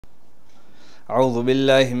أعوذ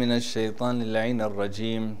بالله من الشيطان اللعين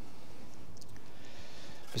الرجيم.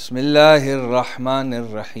 بسم الله الرحمن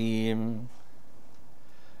الرحيم.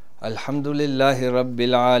 الحمد لله رب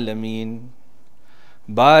العالمين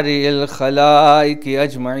بارئ الخلائق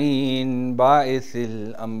أجمعين باعث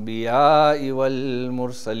الأنبياء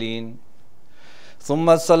والمرسلين ثم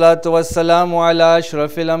الصلاة والسلام على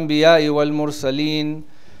أشرف الأنبياء والمرسلين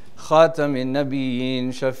خاتم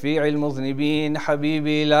النبيين شفيع المذنبين حبيب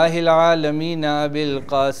إله العالمين أبي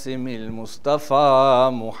القاسم المصطفى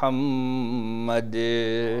محمد.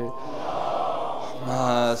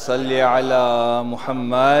 صل على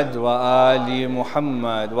محمد وآل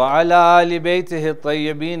محمد وعلى آل بيته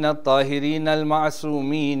الطيبين الطاهرين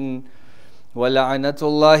المعصومين ولعنة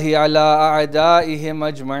الله على أعدائهم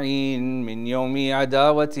أجمعين من يوم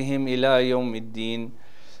عداوتهم إلى يوم الدين.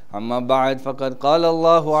 أما بعد، فقد قال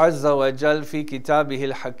الله عز وجل في كتابه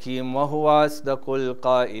الحكيم وهو أصدق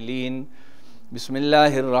القائلين: بسم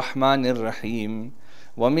الله الرحمن الرحيم.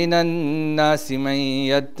 ومن الناس من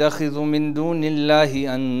يتخذ من دون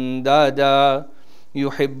الله أندادا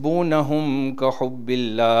يحبونهم كحب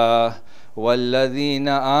الله والذين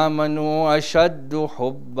آمنوا أشد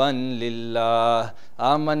حبا لله.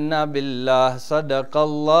 آمنا بالله. صدق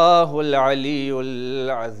الله العلي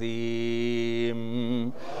العظيم.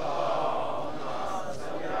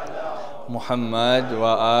 محمد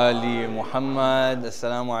وآل محمد.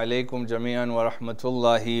 السلام عليكم جميعا ورحمة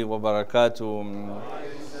الله وبركاته.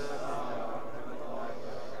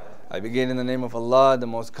 I begin in the name of Allah, the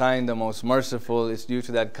most kind, the most merciful. It's due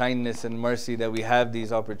to that kindness and mercy that we have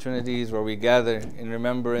these opportunities where we gather in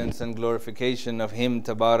remembrance and glorification of Him,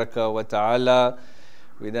 Tabaraka wa Ta'ala.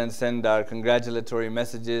 We then send our congratulatory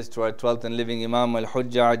messages to our 12th and living Imam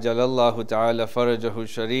Al-Hujjah Ajalallahu Ta'ala Farajahu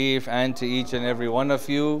Sharif, and to each and every one of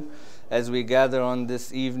you as we gather on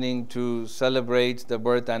this evening to celebrate the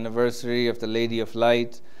birth anniversary of the Lady of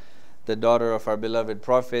Light, the daughter of our beloved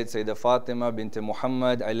Prophet Sayyidah Fatima bint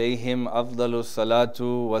Muhammad alayhim afdalus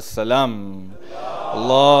salatu wassalam.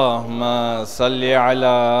 Allahumma salli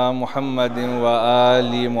ala Muhammadin wa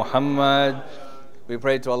ali Muhammad. We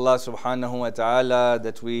pray to Allah subhanahu wa ta'ala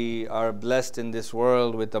that we are blessed in this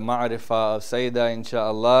world with the ma'rifah of Sayyidah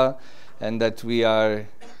insha'Allah, and that we are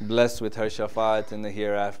blessed with her shafaat in the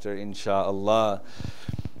hereafter insha'Allah.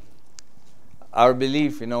 Our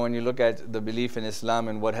belief, when you look at the belief in Islam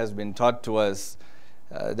and what has been taught to us,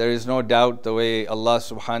 there is no doubt the way Allah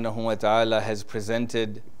subhanahu wa ta'ala has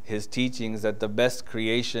presented His teachings, that the best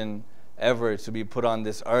creation ever to be put on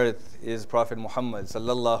this earth is Prophet Muhammad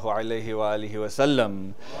sallallahu alayhi wa alihi wa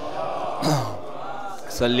sallam.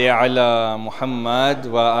 Salli ala Muhammad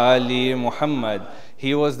wa ali Muhammad.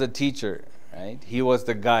 He was the teacher, right? He was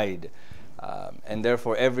the guide. And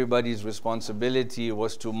therefore everybody's responsibility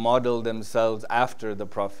was to model themselves after the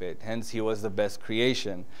Prophet. Hence he was the best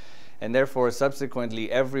creation. And therefore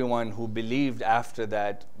subsequently everyone who believed after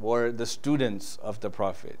that were the students of the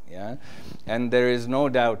Prophet. And there is no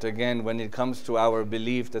doubt, again, when it comes to our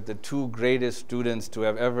belief, that the two greatest students to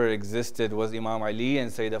have ever existed was Imam Ali and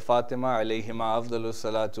Sayyidah Fatima alayhima afdalus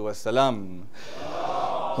salatu wassalam.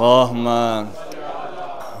 Allahumma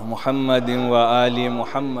Muhammadin wa ali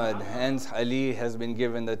Muhammad. Hence Ali has been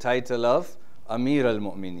given the title of Amir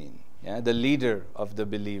al-Mu'mineen, the leader of the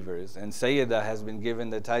believers, and Sayyidah has been given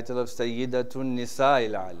the title of Sayyidatun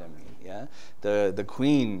Nisa'il Alameen, the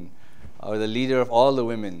queen or the leader of all the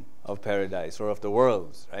women of paradise or of the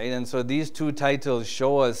worlds, right? And so these two titles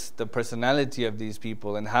show us the personality of these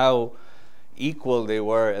people and how equal they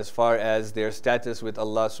were as far as their status with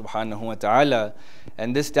Allah subhanahu wa ta'ala.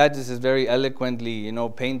 And this status is very eloquently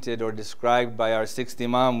painted or described by our sixth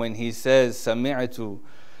Imam when he says Sami'atu,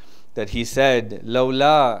 that he said,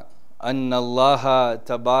 Lawla anna Allah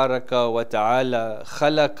tabaraka wa ta'ala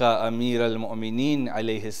khalaqa Amir al-Mu'mineen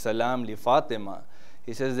alayhi salam li Fatima.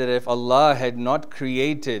 He says that if Allah had not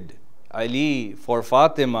created Ali for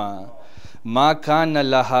Fatima, Ma kana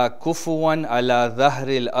laha kufuwan ala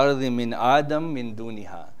dhahril ardi min Adam min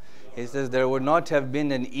duniha. He says there would not have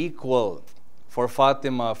been an equal for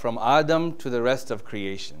Fatima from Adam to the rest of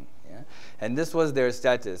creation. And this was their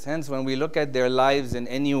status. Hence when we look at their lives in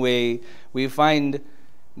any way, we find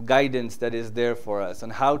guidance that is there for us on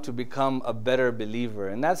how to become a better believer.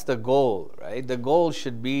 And that's the goal, right? The goal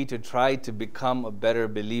should be to try to become a better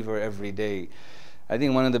believer every day. I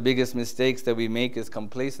think one of the biggest mistakes that we make is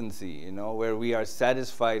complacency, where we are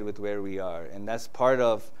satisfied with where we are. And that's part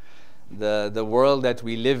of the world that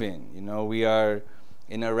we live in. We are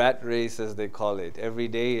in a rat race, as they call it. Every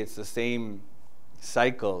day it's the same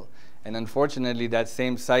cycle. And unfortunately that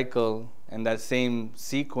same cycle and that same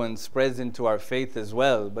sequence spreads into our faith as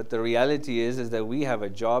well. But the reality is that we have a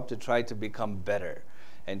job to try to become better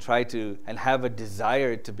and have a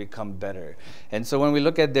desire to become better. And so when we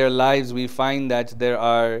look at their lives, we find that there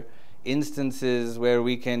are instances where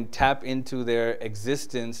we can tap into their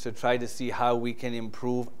existence to try to see how we can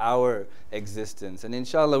improve our existence. And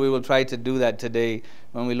inshallah, we will try to do that today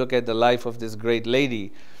when we look at the life of this great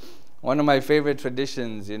lady. One of my favorite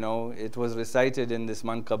traditions, it was recited in this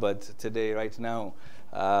manqabat today, right now.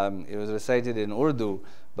 It was recited in Urdu,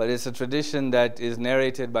 but it's a tradition that is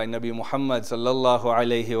narrated by Nabi Muhammad sallallahu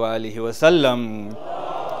alayhi wa alihi wa sallam.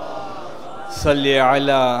 Salli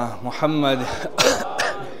ala Muhammad.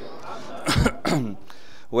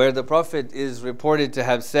 Where the Prophet is reported to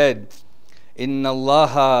have said, Inna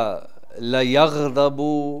Allaha la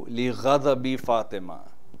yaghdabu li ghadabi Fatima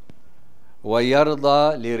wa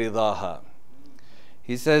yarda li ridaha.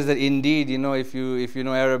 He says that indeed, if you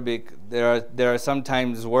know Arabic, there are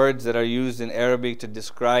sometimes words that are used in Arabic to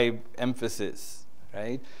describe emphasis,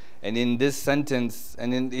 right? And in this sentence,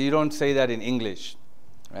 you don't say that in English,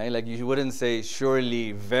 right? Like you wouldn't say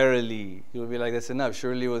surely, verily. You would be like, that's enough.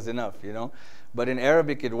 Surely was enough, But in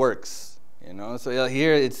Arabic it works, So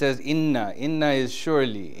here it says inna. Inna is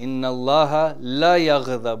surely. Inna Allaha la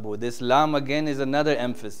yaghdabu. This lam again is another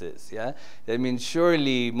emphasis, yeah? That means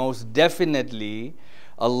surely, most definitely,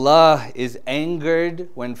 Allah is angered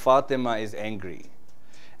when Fatima is angry.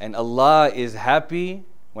 And Allah is happy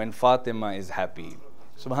when Fatima is happy.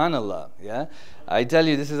 Subhanallah, yeah? I tell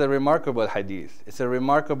you, this is a remarkable hadith. It's a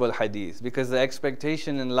remarkable hadith because the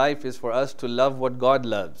expectation in life is for us to love what God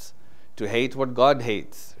loves, to hate what God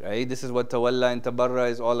hates, right? This is what tawalla and tabarra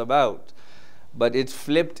is all about. But it's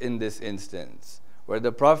flipped in this instance, where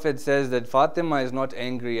the Prophet says that Fatima is not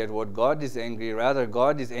angry at what God is angry, rather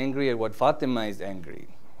God is angry at what Fatima is angry.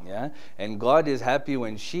 Yeah? And God is happy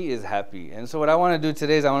when she is happy. And so what I want to do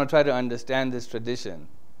today is I want to try to understand this tradition.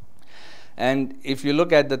 And if you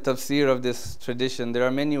look at the tafsir of this tradition, there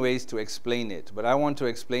are many ways to explain it. But I want to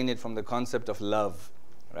explain it from the concept of love,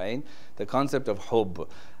 right? The concept of hubb.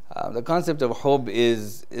 The concept of hubb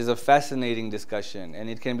is a fascinating discussion, and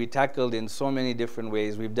it can be tackled in so many different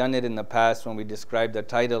ways. We've done it in the past when we described the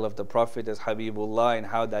title of the Prophet as Habibullah and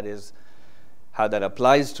how that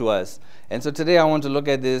applies to us. And so today I want to look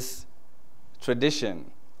at this tradition,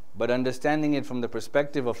 but understanding it from the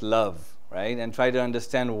perspective of love, right? And try to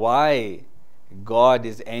understand why God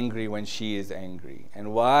is angry when she is angry,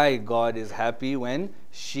 and why God is happy when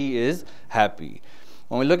she is happy.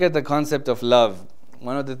 When we look at the concept of love,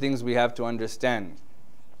 one of the things we have to understand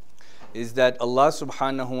is that Allah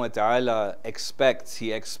subhanahu wa ta'ala expects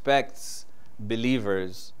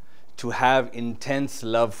believers to have intense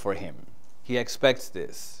love for Him. He expects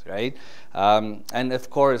this, right? And of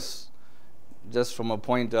course, just from a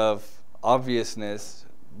point of obviousness,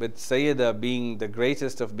 with Sayyidah being the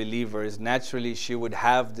greatest of believers, naturally she would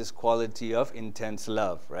have this quality of intense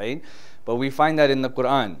love, right? But we find that in the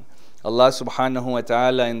Quran. Allah subhanahu wa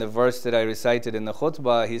ta'ala, in the verse that I recited in the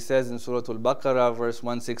khutbah, He says in Surah Al-Baqarah, verse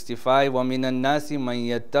 165, وَمِنَ النَّاسِ مَنْ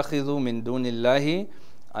يَتَّخِذُ مِن دُونِ اللَّهِ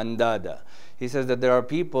أَنْدَادًا. He says that there are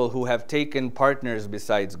people who have taken partners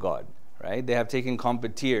besides God, right? They have taken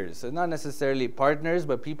competitors. So not necessarily partners,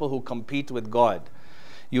 but people who compete with God.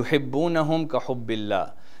 يُحِبُّونَهُمْ كَحُبِّ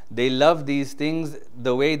اللَّهِ. They love these things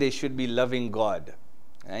the way they should be loving God,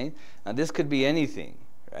 right? Now this could be anything,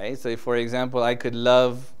 right? So if, for example, I could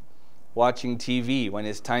love watching TV when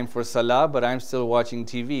it's time for salah, but I'm still watching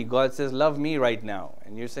TV. God says, love me right now.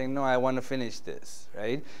 And you're saying, no, I want to finish this,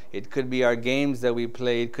 right? It could be our games that we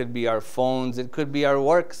play. It could be our phones. It could be our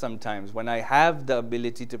work sometimes. When I have the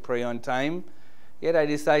ability to pray on time, yet I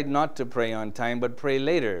decide not to pray on time, but pray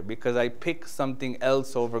later because I pick something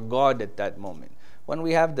else over God at that moment. When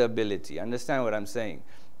we have the ability, understand what I'm saying?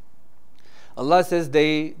 Allah says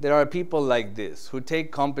there are people like this who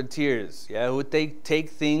take competitors, yeah, who take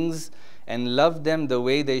things and love them the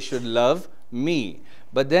way they should love me.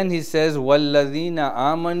 But then He says, وَالَّذِينَ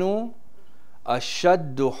آمَنُوا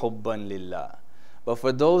أَشَدُّ حُبًّا لِلَّهِ. But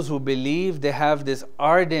for those who believe, they have this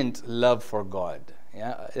ardent love for God.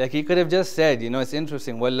 Yeah, like He could have just said, it's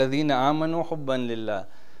interesting, وَالَّذِينَ آمَنُوا حُبًّا لِلَّهِ.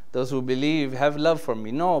 Those who believe have love for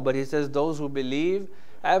me. No, but He says those who believe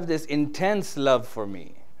have this intense love for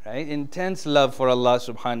me. Right? Intense love for Allah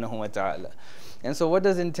subhanahu wa ta'ala. And so what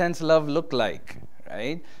does intense love look like?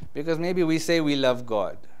 Right? Because maybe we say we love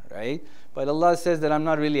God, right? But Allah says that I'm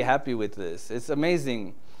not really happy with this. It's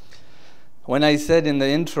amazing. When I said in the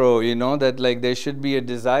intro, that like there should be a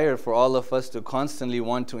desire for all of us to constantly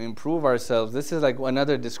want to improve ourselves. This is like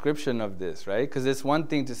another description of this, right? Because it's one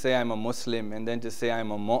thing to say I'm a Muslim and then to say I'm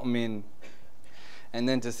a mu'min. And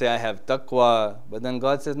then to say, I have taqwa. But then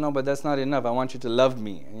God says, no, but that's not enough. I want you to love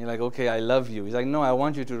me. And you're like, okay, I love you. He's like, no, I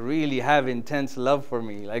want you to really have intense love for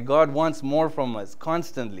me. Like God wants more from us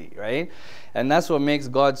constantly, right? And that's what makes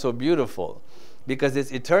God so beautiful, because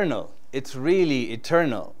it's eternal. It's really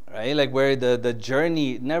eternal, right? Like where the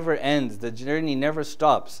journey never ends. The journey never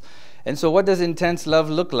stops. And so what does intense love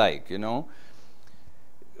look like, you know?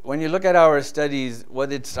 When you look at our studies,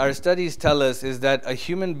 our studies tell us is that a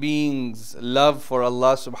human being's love for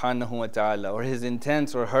Allah subhanahu wa ta'ala, or his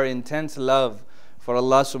intense or her intense love for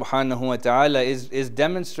Allah subhanahu wa ta'ala is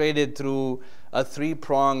demonstrated through a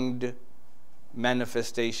three-pronged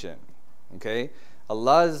manifestation. Okay?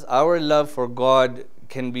 Our love for God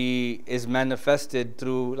is manifested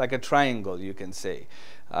through like a triangle, you can say.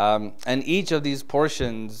 And each of these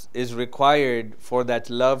portions is required for that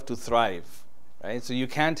love to thrive. Right? So you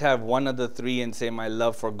can't have one of the three and say my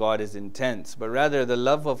love for God is intense, but rather the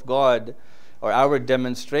love of God, or our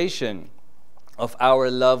demonstration of our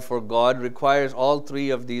love for God, requires all three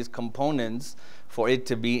of these components for it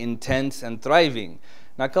to be intense and thriving.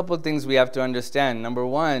 Now, a couple of things we have to understand. Number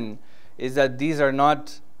one is that these are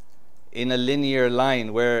not in a linear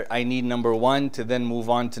line where I need number one to then move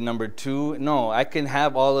on to number two. No, I can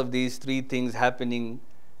have all of these three things happening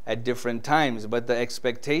at different times, but the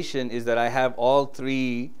expectation is that I have all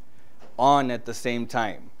three on at the same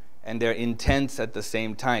time, and they're intense at the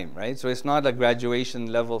same time, right? So it's not a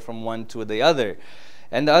graduation level from one to the other.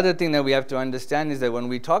 And the other thing that we have to understand is that when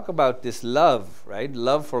we talk about this love, right,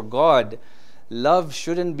 love for God, love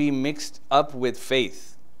shouldn't be mixed up with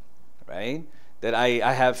faith, right? That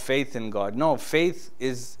I have faith in God. No, faith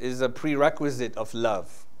is a prerequisite of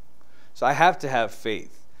love. So I have to have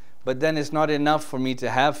faith. But then it's not enough for me to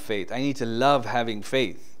have faith. I need to love having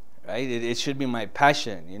faith, right? It should be my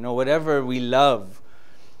passion. You know, whatever we love,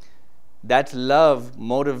 that love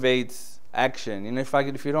motivates action. And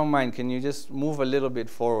if you don't mind, can you just move a little bit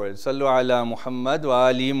forward? Sallu ala Muhammad wa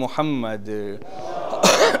ali Muhammad.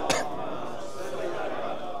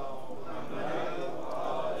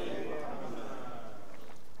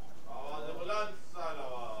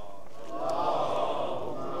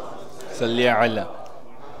 Salli ala.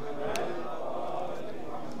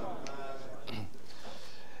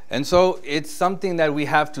 And so it's something that we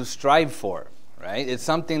have to strive for, right? It's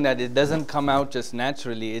something that it doesn't come out just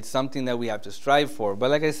naturally. It's something that we have to strive for.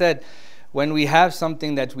 But like I said, when we have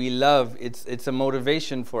something that we love, it's a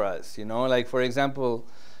motivation for us, you know? Like for example,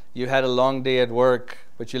 you had a long day at work,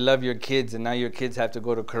 but you love your kids, and now your kids have to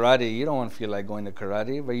go to karate. You don't want to feel like going to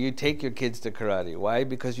karate, but you take your kids to karate. Why?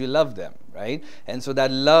 Because you love them, right? And so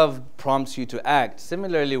that love prompts you to act.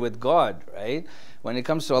 Similarly with God, right? When it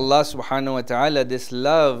comes to Allah subhanahu wa ta'ala, this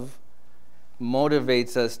love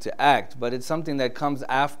motivates us to act, but it's something that comes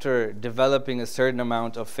after developing a certain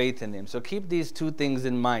amount of faith in Him. So keep these two things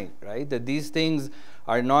in mind, right? That these things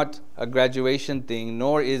are not a graduation thing,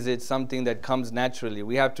 nor is it something that comes naturally.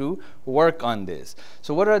 We have to work on this.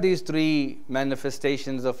 So what are these three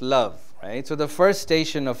manifestations of love, right? So the first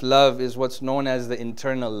station of love is what's known as the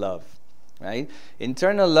internal love, right?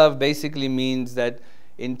 Internal love basically means that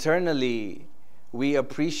internally we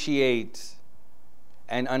appreciate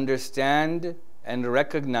and understand and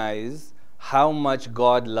recognize how much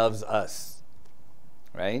God loves us,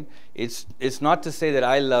 right? It's not to say that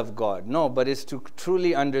I love God, no, but it's to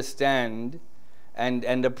truly understand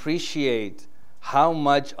and appreciate how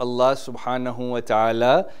much Allah subhanahu wa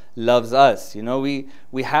ta'ala loves us. You know,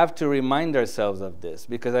 we have to remind ourselves of this,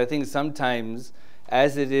 because I think sometimes,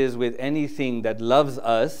 as it is with anything that loves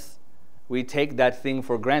us, we take that thing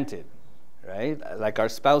for granted, right? Like our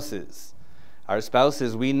spouses. Our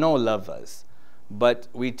spouses, we know, love us, but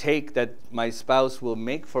we take that my spouse will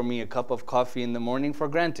make for me a cup of coffee in the morning for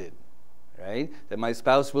granted, right? That my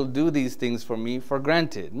spouse will do these things for me for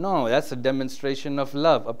granted. No, that's a demonstration of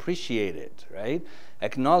love. Appreciate it, right?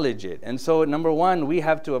 Acknowledge it. And so, number one, we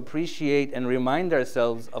have to appreciate and remind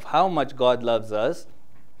ourselves of how much God loves us,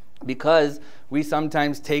 because we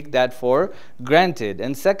sometimes take that for granted.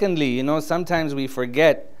 And secondly, you know, sometimes we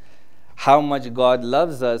forget how much God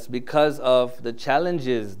loves us because of the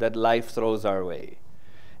challenges that life throws our way.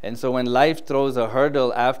 And so when life throws a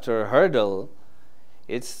hurdle after a hurdle,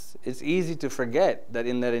 it's easy to forget that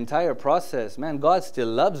in that entire process, man, God still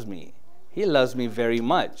loves me. He loves me very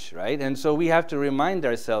much, right? And so we have to remind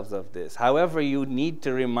ourselves of this. However you need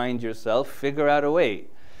to remind yourself, figure out a way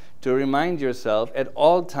to remind yourself at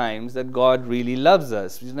all times that God really loves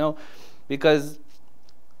us, you know, because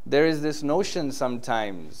there is this notion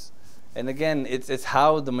sometimes, and again, it's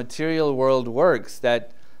how the material world works,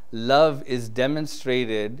 that love is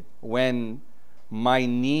demonstrated when my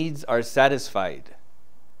needs are satisfied,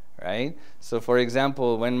 right? So for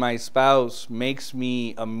example, when my spouse makes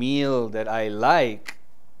me a meal that I like,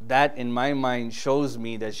 that in my mind shows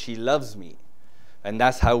me that she loves me. And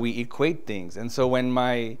that's how we equate things. And so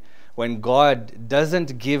when God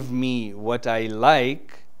doesn't give me what I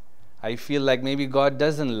like, I feel like maybe God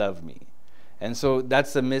doesn't love me. And so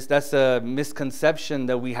that's a misconception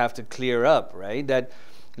that we have to clear up, right? That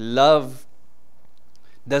love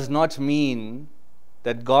does not mean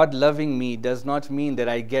that God loving me does not mean that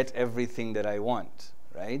I get everything that I want,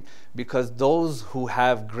 right? Because those who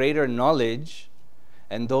have greater knowledge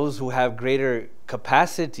and those who have greater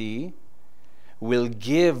capacity will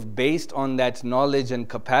give based on that knowledge and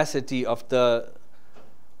capacity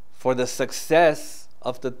for the success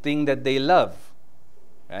of the thing that they love,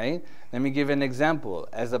 right? Let me give an example.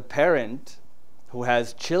 As a parent who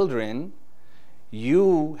has children,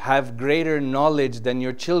 you have greater knowledge than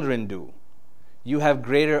your children do. You have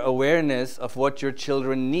greater awareness of what your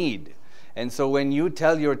children need. And so when you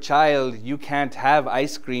tell your child you can't have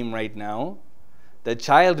ice cream right now, the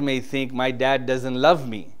child may think my dad doesn't love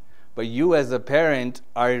me. But you as a parent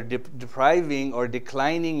are depriving or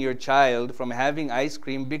declining your child from having ice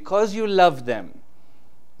cream because you love them.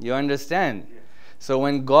 You understand? Yes. So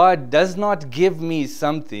when God does not give me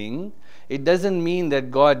something, it doesn't mean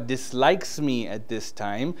that God dislikes me at this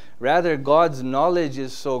time. Rather, God's knowledge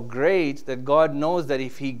is so great that God knows that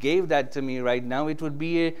if He gave that to me right now, it would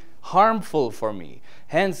be harmful for me.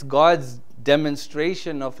 Hence, God's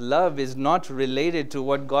demonstration of love is not related to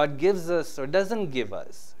what God gives us or doesn't give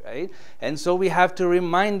us, right? And so we have to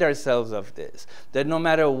remind ourselves of this, that no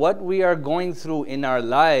matter what we are going through in our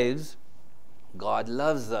lives, God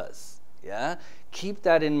loves us. Yeah? Keep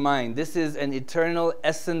that in mind. This is an eternal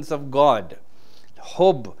essence of God.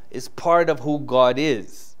 Hub is part of who God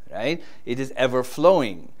is, right? It is ever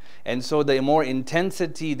flowing. And so the more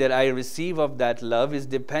intensity that I receive of that love is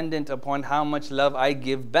dependent upon how much love I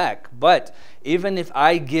give back. But even if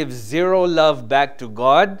I give zero love back to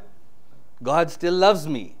God, God still loves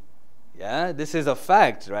me. Yeah, this is a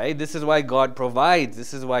fact, right? This is why God provides.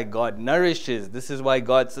 This is why God nourishes. This is why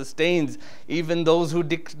God sustains even those who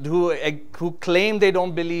claim they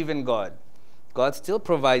don't believe in God. God still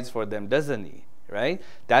provides for them, doesn't He? Right?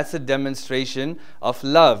 That's a demonstration of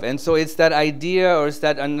love. And so it's that idea, or it's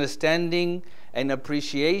that understanding and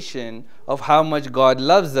appreciation of how much God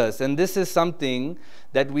loves us. And this is something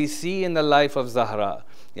that we see in the life of Zahra.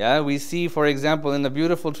 Yeah, we see, for example, in the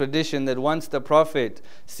beautiful tradition that once the Prophet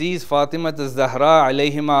sees Fatima al-Zahra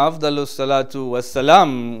alayhima afdalu salatu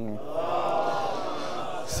wassalam,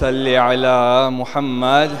 salli ala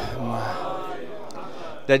Muhammad,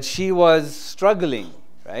 that she was struggling.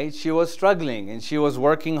 Right? She was struggling and she was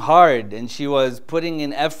working hard and she was putting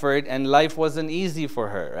in effort, and life wasn't easy for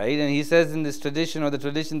her, right? And he says in this tradition, or the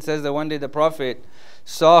tradition says, that one day the Prophet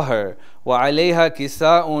saw her, وَعَلَيْهَا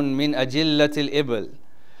كِسَاءٌ مِنْ أَجِلَّةِ الْإِبِلِ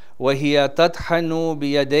وَهِيَ تَطْحَنُ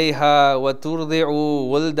بِيَدَيْهَا وَتُرْضِعُ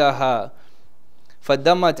وُلْدَهَا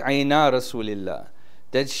فَدَمَتْ عَيْنَا رَسُولِ اللَّهِ,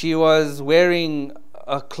 that she was wearing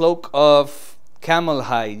a cloak of camel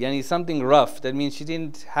hide, yani something rough. That means she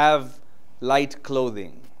didn't have light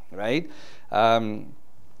clothing, right?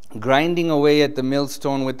 Grinding away at the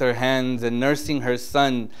millstone with her hands and nursing her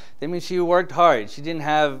son. That means she worked hard. She didn't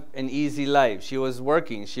have an easy life. She was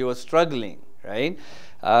working. She was struggling, right?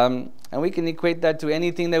 And we can equate that to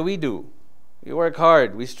anything that we do. We work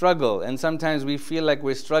hard. We struggle. And sometimes we feel like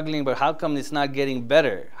we're struggling, but how come it's not getting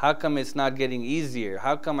better? How come it's not getting easier?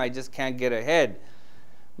 How come I just can't get ahead?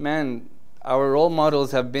 Man, our role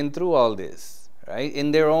models have been through all this, right?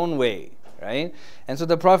 In their own way. Right? And so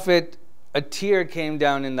the Prophet, a tear came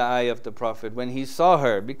down in the eye of the Prophet when he saw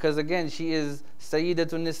her, because again, she is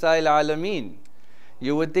Sayyidatun Nisa'il Alameen.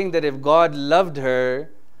 You would think that if God loved her,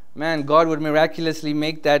 man, God would miraculously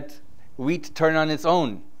make that wheat turn on its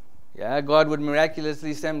own. Yeah, God would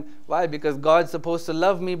miraculously send. Why? Because God's supposed to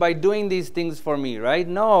love me by doing these things for me, right?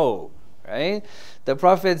 No, right? The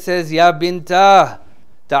Prophet says, Ya binta,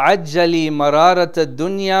 ta'ajjali mararat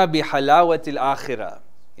ad-dunya bi halawati al-akhirah.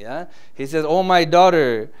 Yeah? He says, oh my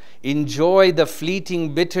daughter, enjoy the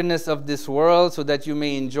fleeting bitterness of this world so that you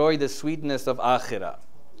may enjoy the sweetness of akhirah.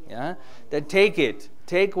 Yeah? That take it.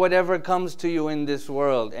 Take whatever comes to you in this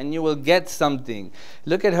world and you will get something.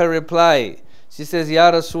 Look at her reply. She says, Ya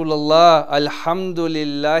Rasulullah,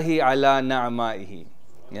 alhamdulillahi ala na'ma'ihi.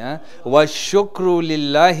 Yeah? Wa shukru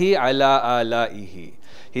lillahi ala ala'ihi.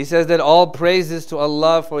 He says that all praises to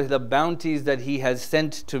Allah for the bounties that He has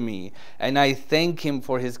sent to me, and I thank Him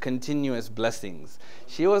for His continuous blessings.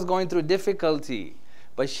 She was going through difficulty,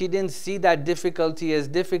 but she didn't see that difficulty as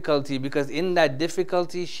difficulty, because in that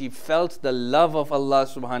difficulty she felt the love of Allah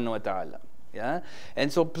subhanahu wa ta'ala. Yeah?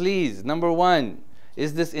 And so please, number one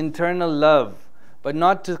is this internal love, but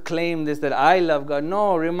not to claim this that I love God.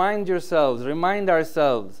 No, remind yourselves, remind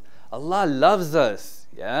ourselves, Allah loves us.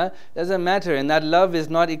 Yeah, doesn't matter, and that love is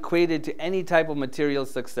not equated to any type of material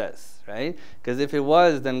success, right? Because if it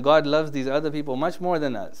was, then God loves these other people much more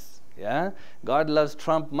than us. Yeah, God loves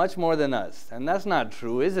Trump much more than us, and that's not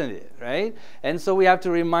true, isn't it? Right? And so we have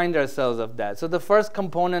to remind ourselves of that. So the first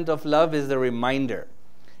component of love is the reminder,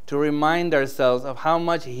 to remind ourselves of how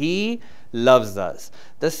much He loves us.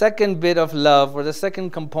 The second bit of love, or the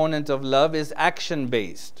second component of love, is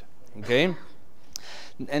action-based. Okay.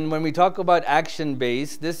 And when we talk about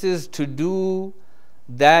action-based, this is to do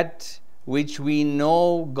that which we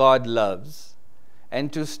know God loves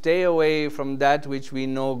and to stay away from that which we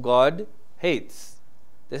know God hates.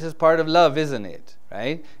 This is part of love, isn't it?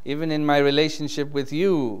 Right? Even in my relationship with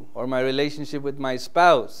you or my relationship with my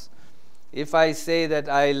spouse, if I say that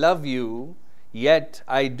I love you, yet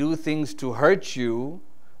I do things to hurt you,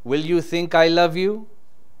 will you think I love you?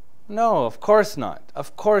 No, of course not.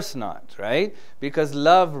 Of course not, right? Because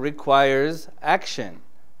love requires action.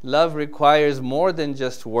 Love requires more than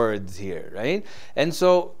just words here, right? And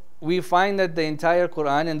so we find that the entire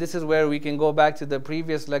Quran, and this is where we can go back to the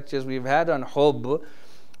previous lectures we've had on Hubb,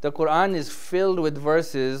 the Quran is filled with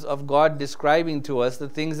verses of God describing to us the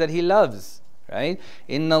things that He loves, right?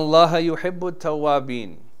 Inna Allaha yuhibbu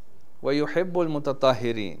tawabin wa yuhibbu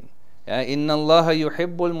al-mutatahhirin. Inna Allaha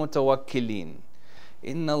yuhibbu al-mutawakkilin.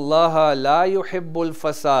 Inna Allaha la yuhibbul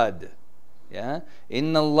fasad. Yeah?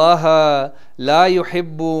 Inna Allaha la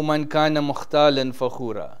yuhibbu man kana mukhtalan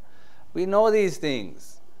fakhura. We know these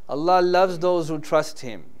things. Allah loves those who trust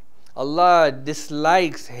Him. Allah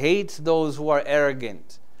dislikes, hates those who are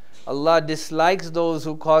arrogant. Allah dislikes those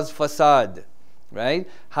who cause fasad. Right?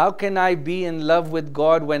 How can I be in love with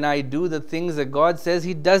God when I do the things that God says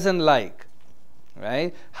He doesn't like?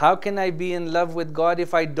 Right? How can I be in love with God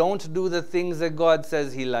if I don't do the things that God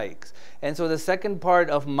says He likes? And so the second part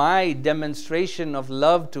of my demonstration of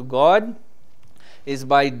love to God is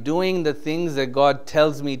by doing the things that God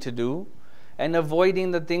tells me to do and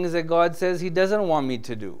avoiding the things that God says He doesn't want me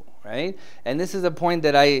to do. Right? And this is a point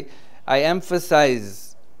that I emphasize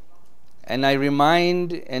and I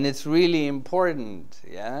remind, and it's really important,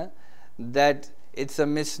 yeah, that it's a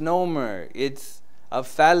misnomer, it's a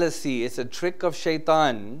fallacy, it's a trick of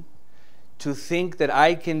shaitan to think that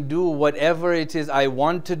I can do whatever it is I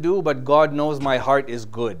want to do, but God knows my heart is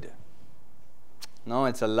good. No,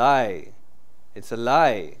 it's a lie. It's a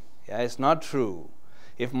lie. Yeah, it's not true.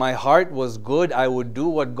 If my heart was good, I would do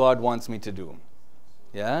what God wants me to do.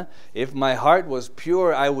 Yeah? If my heart was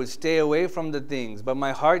pure, I would stay away from the things. But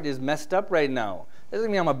my heart is messed up right now.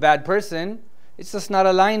 Doesn't mean I'm a bad person. It's just not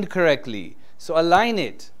aligned correctly. So align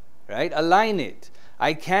it. Right? Align it.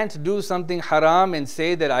 I can't do something haram and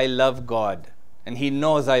say that I love God and He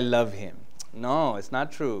knows I love Him. No, it's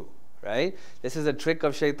not true. Right? This is a trick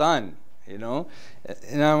of shaitan. You know?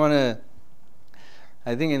 And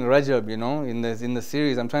I think in Rajab, you know, in the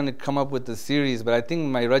series, I'm trying to come up with the series, but I think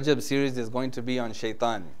my Rajab series is going to be on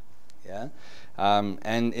shaitan. Yeah?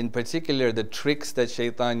 And in particular, the tricks that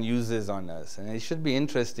shaitan uses on us. And it should be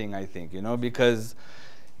interesting, I think, you know, because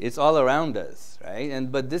it's all around us,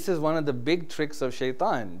 right? But this is one of the big tricks of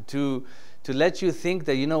shaitan, to let you think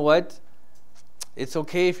that, you know what, it's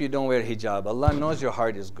okay if you don't wear hijab. Allah knows your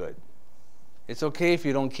heart is good. It's okay if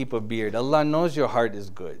you don't keep a beard. Allah knows your heart is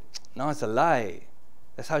good. No, it's a lie.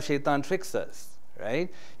 That's how shaitan tricks us,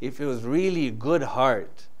 right? If it was really a good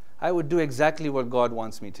heart, I would do exactly what God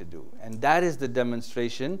wants me to do. And that is the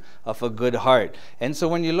demonstration of a good heart. And so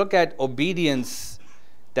when you look at obedience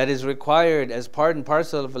that is required as part and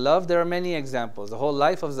parcel of love, there are many examples. The whole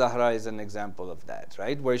life of Zahra is an example of that,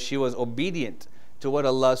 right? Where she was obedient to what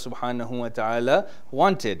Allah subhanahu wa ta'ala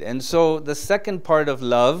wanted. And so the second part of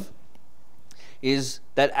love is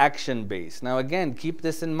that action base. Now again, keep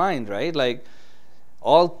this in mind, right? Like,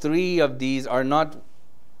 all three of these are not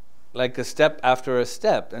like a step after a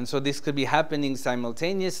step. And so this could be happening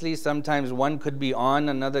simultaneously. Sometimes one could be on,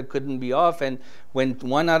 another couldn't be off. And when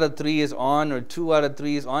 1 out of 3 is on or 2 out of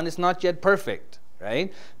 3 is on, it's not yet perfect,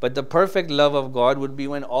 right? But the perfect love of God would be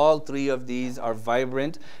when all three of these are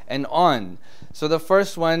vibrant and on. So the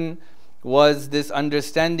first one was this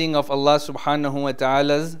understanding of Allah subhanahu wa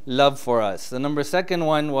ta'ala's love for us. The second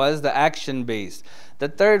one was the action based. The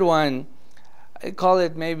third one, I call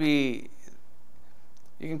it maybe,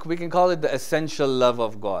 we can call it the essential love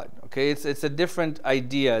of God. Okay, it's a different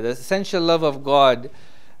idea. The essential love of God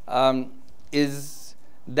is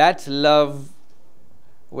that love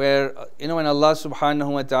where, when Allah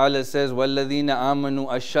subhanahu wa ta'ala says, وَالَّذِينَ آمَنُوا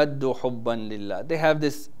أَشَدُّ حُبًّا لِلَّهِ, they have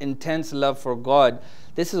this intense love for God.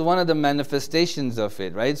 This is one of the manifestations of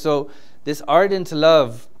it, right? So this ardent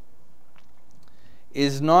love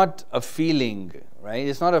is not a feeling, right?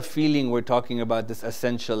 It's not a feeling we're talking about, this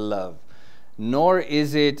essential love. Nor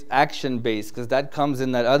is it action-based, because that comes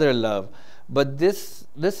in that other love. But this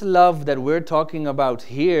love that we're talking about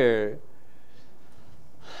here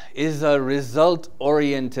is a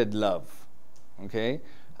result-oriented love, okay?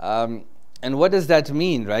 And what does that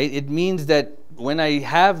mean, right? It means that when I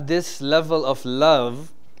have this level of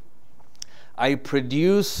love, I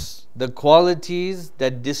produce the qualities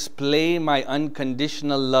that display my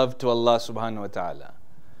unconditional love to Allah subhanahu wa ta'ala.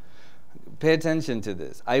 Pay attention to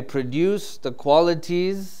this. I produce the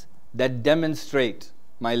qualities that demonstrate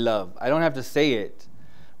my love. I don't have to say it,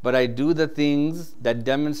 but I do the things that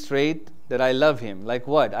demonstrate that I love Him. Like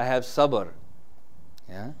what? I have sabr.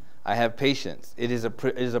 Yeah? I have patience. It is a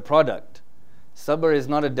product. Sabr is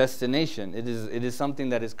not a destination. It is something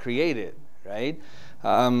that is created, right?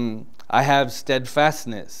 I have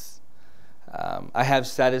steadfastness. I have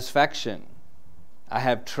satisfaction. I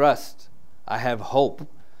have trust. I have hope.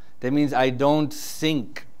 That means I don't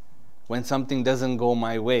sink when something doesn't go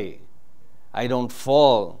my way. I don't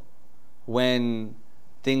fall when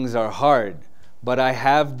things are hard. But I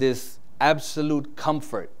have this absolute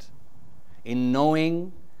comfort in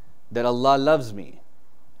knowing that Allah loves me,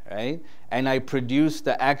 right? And I produce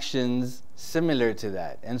the actions similar to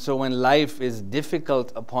that. And so when life is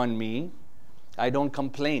difficult upon me, I don't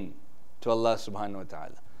complain to Allah subhanahu wa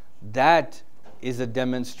ta'ala. That is a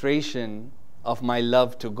demonstration of my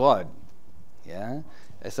love to God. Yeah?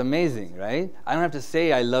 It's amazing, right? I don't have to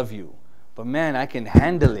say I love you, but man, I can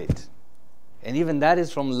handle it. And even that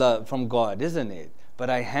is from love, from God, isn't it?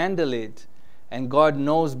 But I handle it, and God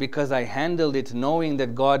knows, because I handled it knowing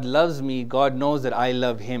that God loves me, God knows that I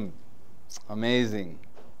love Him. Amazing.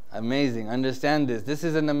 Amazing. Understand this. This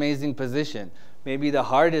is an amazing position. Maybe the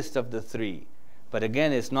hardest of the three. But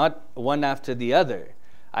again, it's not one after the other.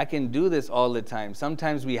 I can do this all the time.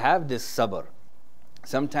 Sometimes we have this sabr.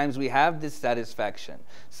 Sometimes we have this satisfaction.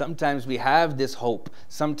 Sometimes we have this hope.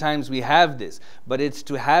 Sometimes we have this. But it's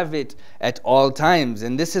to have it at all times.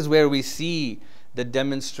 And this is where we see the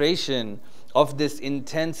demonstration of this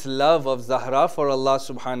intense love of Zahra for Allah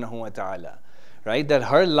subhanahu wa ta'ala. Right? That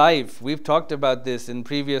her life, we've talked about this in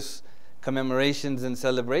previous commemorations and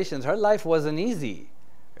celebrations, her life wasn't easy.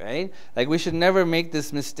 Right? Like, we should never make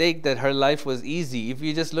this mistake that her life was easy. If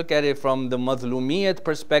you just look at it from the mazlumiyat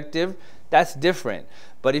perspective, that's different.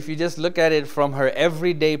 But if you just look at it from her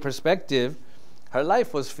everyday perspective, her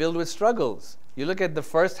life was filled with struggles. You look at the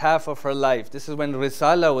first half of her life. This is when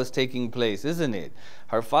Risala was taking place, isn't it?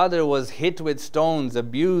 Her father was hit with stones,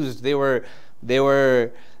 abused. They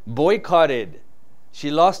were boycotted. She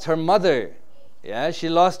lost her mother. Yeah, she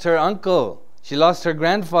lost her uncle. She lost her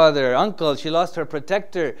grandfather, uncle. She lost her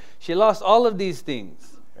protector. She lost all of these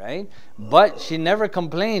things, right? But she never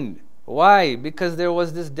complained. Why? Because there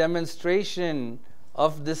was this demonstration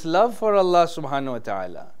of this love for Allah subhanahu wa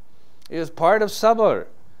ta'ala. It was part of sabr.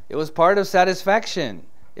 It was part of satisfaction.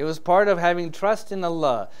 It was part of having trust in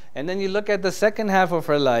Allah. And then you look at the second half of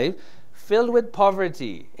her life, filled with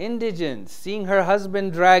poverty, indigence, seeing her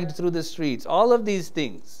husband dragged through the streets, all of these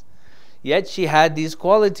things. Yet she had these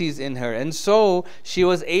qualities in her. And so she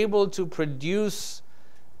was able to produce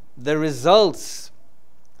the results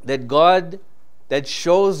that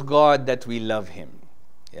shows God that we love Him.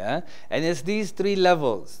 Yeah? And it's these three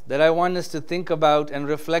levels that I want us to think about and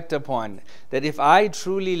reflect upon. That if I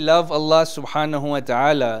truly love Allah subhanahu wa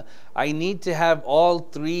ta'ala, I need to have all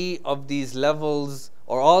three of these levels,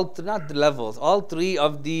 or all three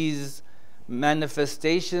of these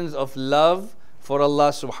manifestations of love for Allah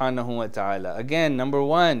subhanahu wa ta'ala. Again, number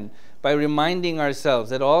one, by reminding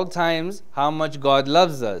ourselves at all times how much God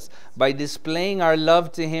loves us, by displaying our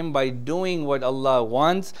love to Him, by doing what Allah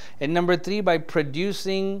wants, and number three, by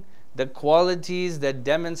producing the qualities that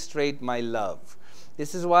demonstrate my love.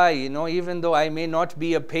 This is why, even though I may not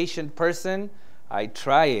be a patient person, I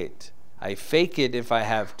try it. I fake it if I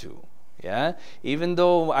have to. Yeah? Even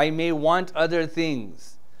though I may want other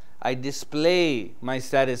things, I display my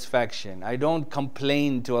satisfaction. I don't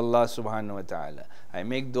complain to Allah subhanahu wa ta'ala. I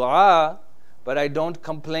make dua, but I don't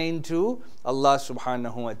complain to Allah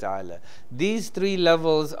subhanahu wa ta'ala. These three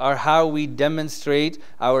levels are how we demonstrate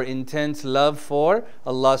our intense love for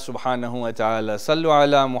Allah subhanahu wa ta'ala. Sallu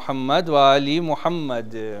ala Muhammad wa ali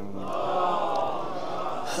Muhammad.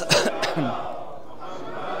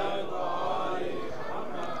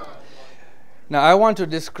 Now I want to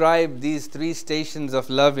describe these three stations of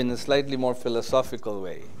love in a slightly more philosophical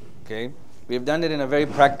way. Okay? We've done it in a very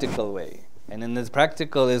practical way. And in this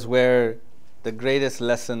practical is where the greatest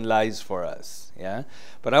lesson lies for us. Yeah?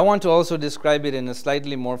 But I want to also describe it in a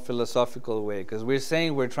slightly more philosophical way, because we're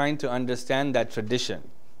saying we're trying to understand that tradition.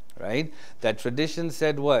 Right? That tradition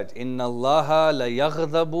said what? Inna Allaha la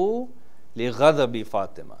yaghdabu li ghadabi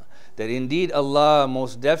Fatima. That indeed Allah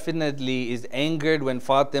most definitely is angered when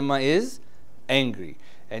Fatima is angry.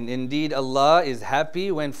 And indeed Allah is happy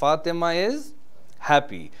when Fatima is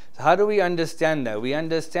happy. So how do we understand that? We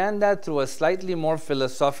understand that through a slightly more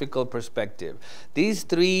philosophical perspective. These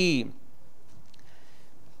three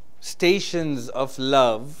stations of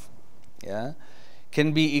love, yeah,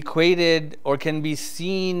 can be equated or can be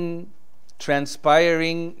seen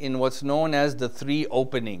transpiring in what's known as the three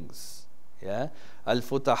openings. Yeah?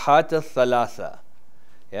 Al-Futahat al-Thalatha.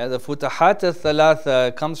 Yeah, the Futahat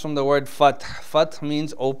al-Thalatha comes from the word Fath. Fath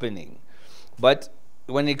means opening. But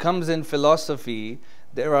when it comes in philosophy,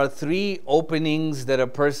 there are three openings that a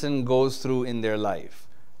person goes through in their life.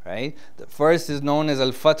 Right? The first is known as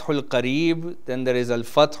Al-Fathul Qareeb, then there is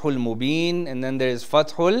Al-Fathul Mubin, and then there is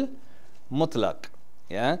Fathul Mutlaq.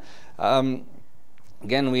 Yeah.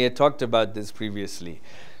 Again, we had talked about this previously.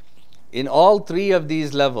 In all three of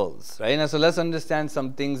these levels, right? Now, so let's understand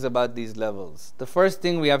some things about these levels. The first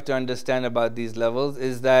thing we have to understand about these levels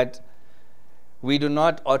is that we do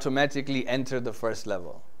not automatically enter the first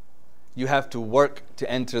level. You have to work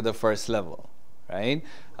to enter the first level, right?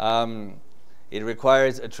 It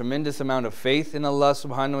requires a tremendous amount of faith in Allah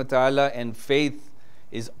subhanahu wa ta'ala, and faith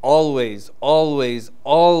is always, always,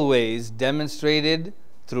 always demonstrated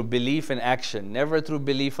through belief and action, never through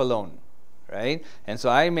belief alone, right? And so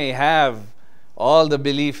I may have all the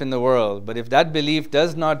belief in the world, but if that belief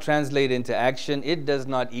does not translate into action, it does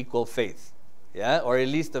not equal faith, yeah? Or at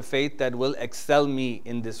least the faith that will excel me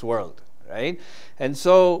in this world, right? And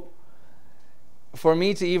so for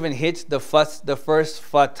me to even hit the first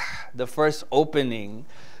fath, the first opening,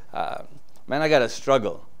 man, I gotta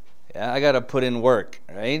struggle. Yeah, I got to put in work,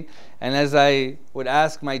 right? And as I would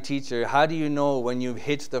ask my teacher, how do you know when you've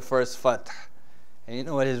hit the first fath? And you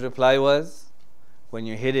know what his reply was? When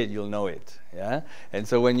you hit it, you'll know it. Yeah? And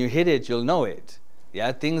so when you hit it, you'll know it.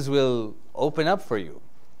 Yeah, things will open up for you,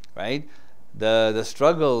 right? The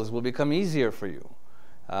struggles will become easier for you.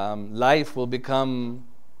 Life will become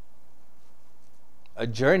a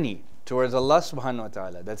journey towards Allah subhanahu wa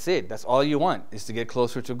ta'ala. That's it. That's all you want, is to get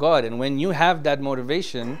closer to God. And when you have that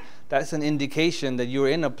motivation, that's an indication that you're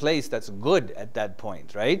in a place that's good at that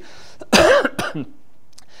point, right?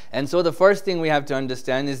 And so the first thing we have to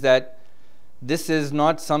understand is that this is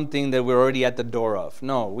not something that we're already at the door of.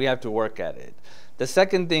 No, we have to work at it. The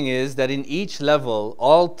second thing is that in each level,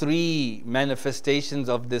 all three manifestations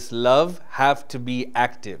of this love have to be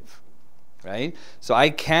active, right? So I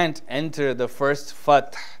can't enter the first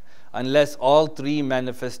fath unless all three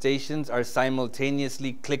manifestations are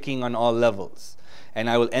simultaneously clicking on all levels. And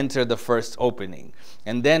I will enter the first opening.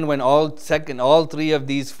 And then when all three of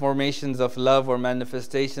these formations of love or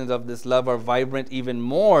manifestations of this love are vibrant even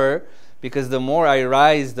more, because the more I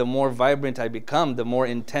rise, the more vibrant I become, the more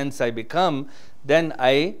intense I become, then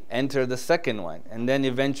I enter the second one. And then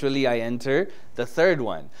eventually I enter the third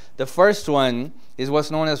one. The first one is what's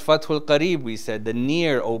known as Fathul Qareeb, we said, the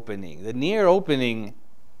near opening. The near opening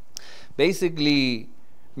basically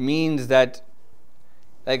means that,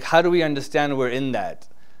 like, how do we understand we're in that?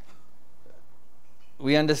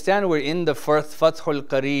 We understand we're in the first Fathul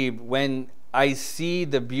Qareeb when I see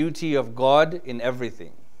the beauty of God in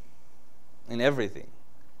everything. In everything,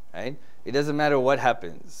 right? It doesn't matter what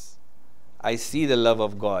happens. I see the love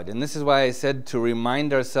of God. And this is why I said to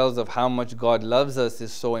remind ourselves of how much God loves us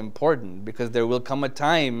is so important, because there will come a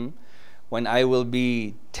time when I will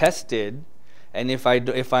be tested. And if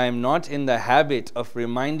I am not in the habit of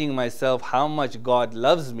reminding myself how much God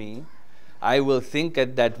loves me, I will think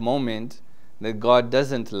at that moment that God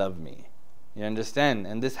doesn't love me. You understand?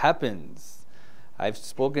 And this happens. I've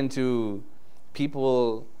spoken to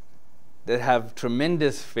people that have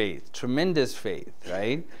tremendous faith,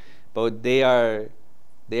 right? But they are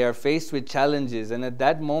faced with challenges, and at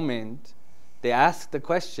that moment, they ask the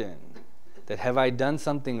question that, have I done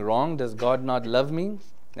something wrong? Does God not love me?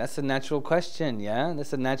 That's a natural question, yeah?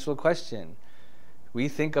 That's a natural question. We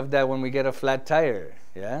think of that when we get a flat tire,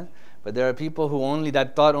 yeah? But there are people who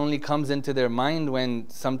that thought only comes into their mind when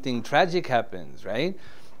something tragic happens, right?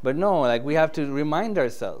 But no, like, we have to remind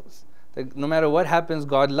ourselves that no matter what happens,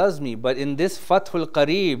 God loves me. But in this Fathul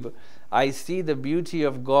Qareeb, I see the beauty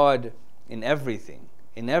of God in everything.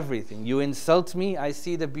 in everything. You insult me, I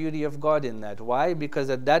see the beauty of God in that. Why? Because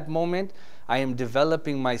at that moment, I am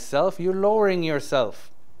developing myself. You're lowering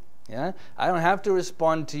yourself. Yeah? I don't have to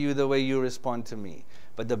respond to you the way you respond to me.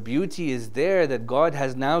 But the beauty is there that God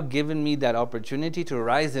has now given me that opportunity to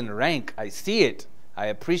rise in rank. I see it. I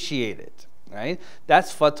appreciate it. Right?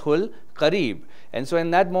 That's Fathul Qareeb. And so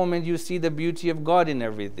in that moment you see the beauty of God in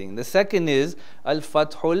everything. The second is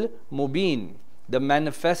Al-Fathul Mubin, the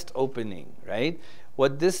manifest opening. Right?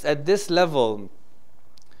 At this level,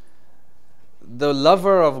 the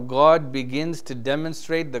lover of God begins to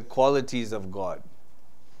demonstrate the qualities of God.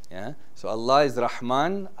 Yeah? So Allah is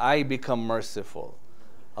Rahman, I become merciful.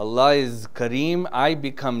 Allah is Kareem, I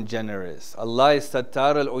become generous. Allah is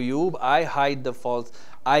Sattar al-Uyub, I hide the faults.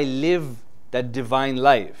 I live that divine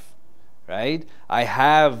life. Right? I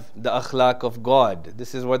have the akhlaq of God.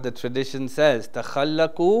 This is what the tradition says.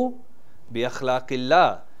 Takhallaqu bi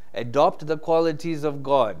akhlaqillah. Adopt the qualities of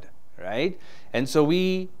God. Right? And so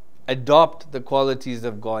we adopt the qualities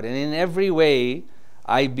of God. And in every way,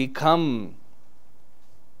 I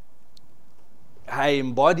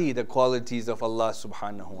embody the qualities of Allah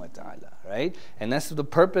subhanahu wa ta'ala, right? And that's the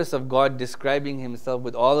purpose of God describing Himself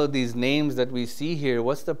with all of these names that we see here.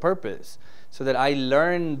 What's the purpose? So that I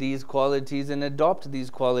learn these qualities and adopt these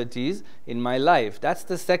qualities in my life. That's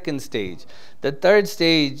the second stage. The third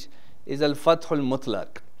stage is Al-Fathul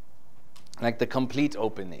Mutlaq, like the complete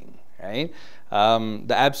opening, right?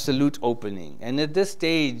 The absolute opening. And at this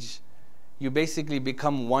stage, you basically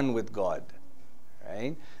become one with God,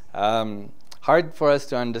 right? Hard for us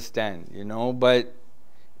to understand, but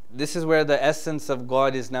this is where the essence of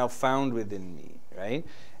God is now found within me, right?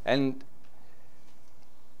 And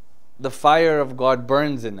the fire of God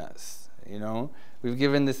burns in us, We've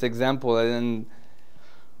given this example, and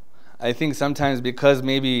I think sometimes because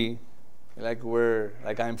maybe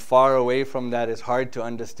I'm far away from that, it's hard to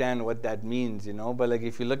understand what that means, But like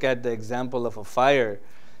if you look at the example of a fire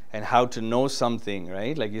and how to know something,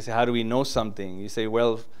 right? Like you say, how do we know something? You say,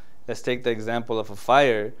 well, let's take the example of a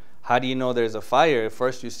fire. How do you know there's a fire?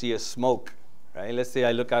 First you see a smoke, right? Let's say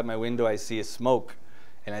I look out my window, I see a smoke,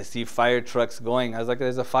 and I see fire trucks going. I was like,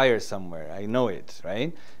 there's a fire somewhere. I know it,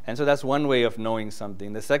 right? And so that's one way of knowing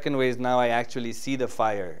something. The second way is now I actually see the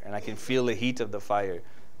fire, and I can feel the heat of the fire.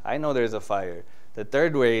 I know there's a fire. The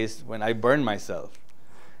third way is when I burn myself.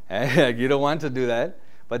 You don't want to do that,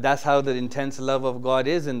 but that's how the intense love of God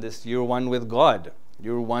is in this. You're one with God.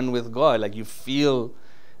 You're one with God. Like you feel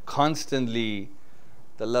constantly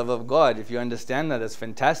the love of God. If you understand that, that's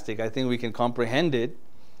fantastic. I think we can comprehend it.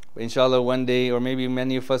 Inshallah, one day, or maybe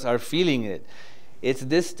many of us are feeling it. It's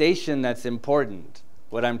this station that's important,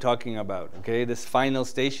 what I'm talking about, okay? This final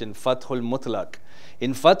station, Fathul Mutlaq.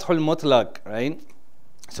 In Fathul Mutlaq, right?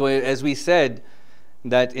 So as we said,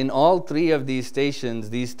 that in all three of these stations,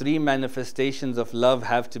 these three manifestations of love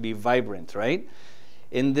have to be vibrant, right?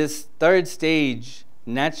 In this third stage,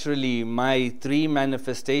 naturally, my three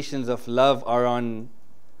manifestations of love are on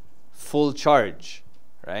full charge,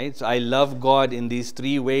 right? So I love God in these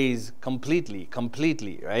three ways completely,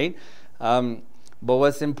 right? But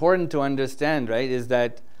what's important to understand, right, is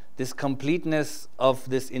that this completeness of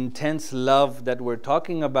this intense love that we're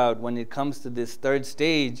talking about when it comes to this third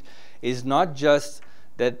stage is not just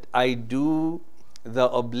that I do the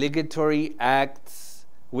obligatory acts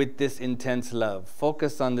with this intense love.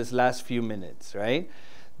 Focus on this last few minutes, right?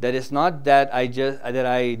 That it's not that I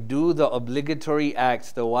do the obligatory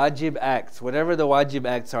acts, the wajib acts, whatever the wajib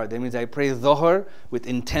acts are. That means I pray Dhuhr with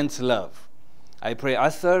intense love. I pray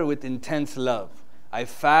Asr with intense love. I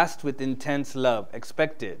fast with intense love,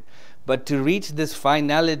 expected. But to reach this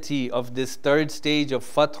finality of this third stage of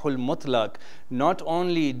Fathul Mutlaq, not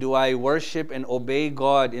only do I worship and obey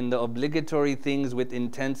God in the obligatory things with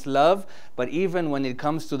intense love, but even when it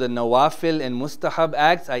comes to the nawafil and mustahab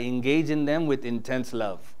acts, I engage in them with intense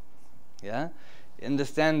love. Yeah?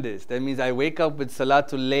 Understand this. That means I wake up with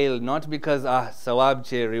Salatul Layl, not because sawab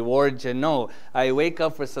che, reward che. No, I wake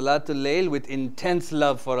up for Salatul Layl with intense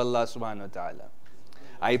love for Allah subhanahu wa ta'ala.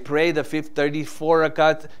 I pray the 34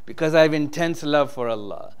 rakat because I have intense love for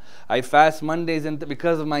Allah. I fast Mondays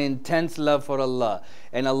because of my intense love for Allah.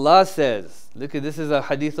 And Allah says, look at this, is a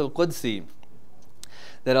hadith al-Qudsi,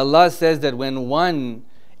 that Allah says that when one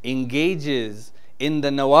engages in the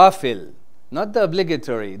nawafil, not the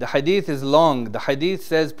obligatory, the hadith is long. The hadith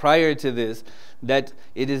says prior to this that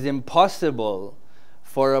it is impossible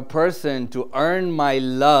for a person to earn my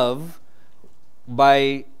love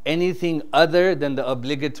by anything other than the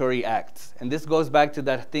obligatory acts. And this goes back to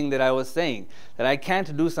that thing that I was saying, that I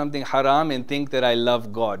can't do something haram and think that I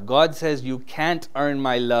love God. God says you can't earn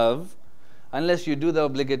my love unless you do the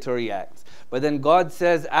obligatory acts. But then God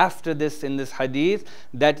says after this in this hadith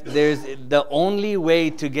that there's the only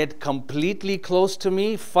way to get completely close to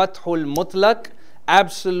me, Fathul Mutlaq,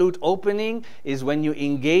 absolute opening, is when you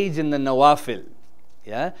engage in the nawafil.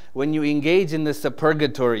 Yeah? When you engage in the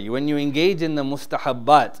supererogatory, when you engage in the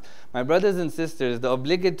mustahabbat. My brothers and sisters, the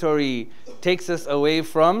obligatory takes us away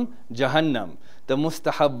from Jahannam. The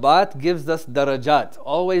mustahabbat gives us darajat.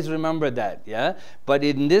 Always remember that. Yeah? But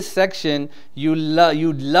in this section, you'd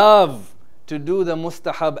love to do the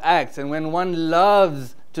mustahab acts. And when one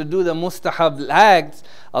loves to do the mustahab acts,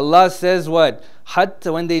 Allah says what?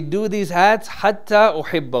 Hatta, when they do these acts, hatta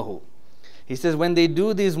uhibbahu. He says when they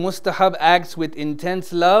do these mustahab acts with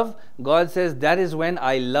intense love, God says that is when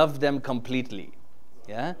I love them completely.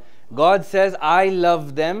 Yeah? God says I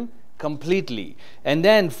love them completely. And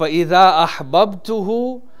then فَإِذَا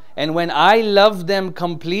أَحْبَبْتُهُ, and when I love them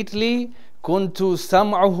completely, كُنْتُ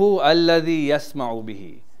سَمْعُهُ الَّذِي يَسْمَعُ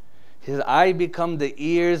بِهِ. He says I become the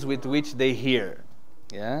ears with which they hear.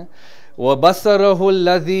 Yeah? وَبَصَرَهُ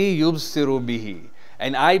الَّذِي يُبْصِرُ بِهِ,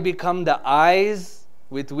 and I become the eyes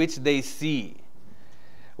with which they see.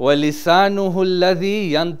 وَلِسَانُهُ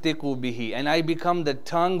الَّذِي يَنْتِقُ بِهِ, and I become the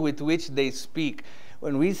tongue with which they speak.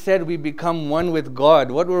 When we said we become one with God,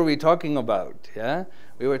 what were we talking about? Yeah?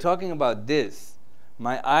 We were talking about this.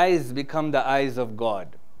 My eyes become the eyes of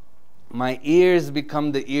God. My ears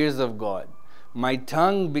become the ears of God. My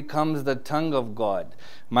tongue becomes the tongue of God.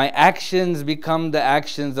 My actions become the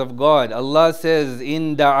actions of God. Allah says,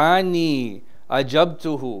 إِن دَعَانِي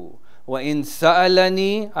أَجَبْتُهُ وَإِن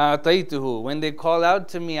سَأَلَنِي أَعْطَيْتُهُ. When they call out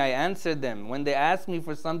to me, I answer them. When they ask me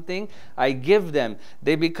for something, I give them.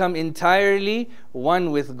 They become entirely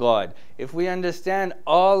one with God. If we understand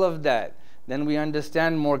all of that, then we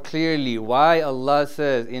understand more clearly why Allah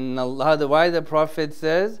says, why the Prophet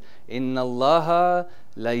says, إِنَّ اللَّهَ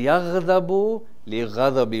لَيَغْضَبُ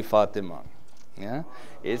لِغَضَبِ Fatima. Yeah?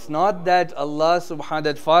 It's not that Allah subhanahu,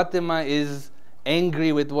 that Fatima is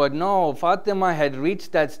angry with what? No, Fatima had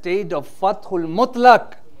reached that stage of Fathul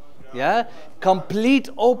Mutlaq. Yeah? Complete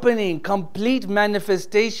opening, complete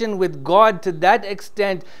manifestation with God to that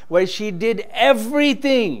extent where she did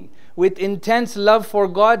everything with intense love for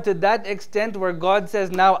God, to that extent where God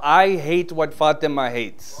says, now I hate what Fatima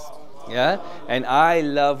hates. Yeah? And I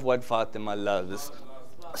love what Fatima loves.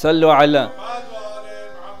 Sallu ala.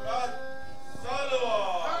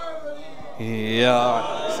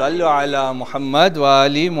 Yeah. Sallu ala Muhammad wa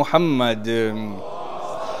ali Muhammad.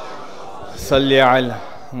 Salli ala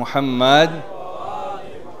Muhammad.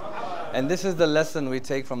 And this is the lesson we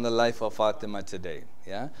take from the life of Fatima today.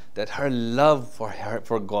 Yeah? That her love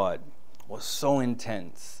for God was so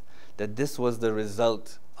intense that this was the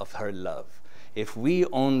result of her love. If we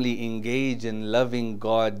only engage in loving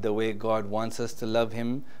God the way God wants us to love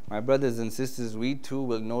Him, my brothers and sisters, we too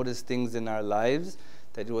will notice things in our lives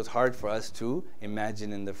that it was hard for us to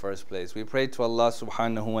imagine in the first place. We pray to Allah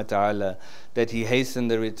subhanahu wa ta'ala that He hasten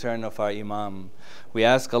the return of our Imam. We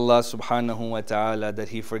ask Allah subhanahu wa ta'ala that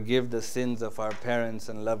He forgive the sins of our parents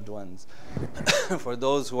and loved ones. For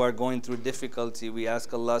those who are going through difficulty, we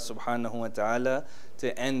ask Allah subhanahu wa ta'ala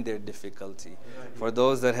to end their difficulty. For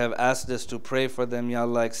those that have asked us to pray for them, Ya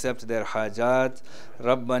Allah, accept their hajat.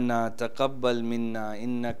 Rabbana taqabbal minna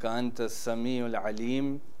innaka anta as-sami'ul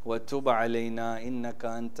alim. وَتُبْ عَلَيْنَا إِنَّكَ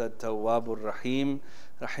أَنْتَ التَّوَّابُ الرَّحِيمُ.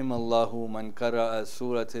 رحم الله من قرأ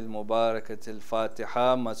سورة المباركة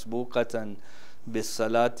الفاتحة مسبوقة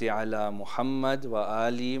بالصلاة على محمد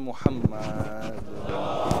وآل محمد.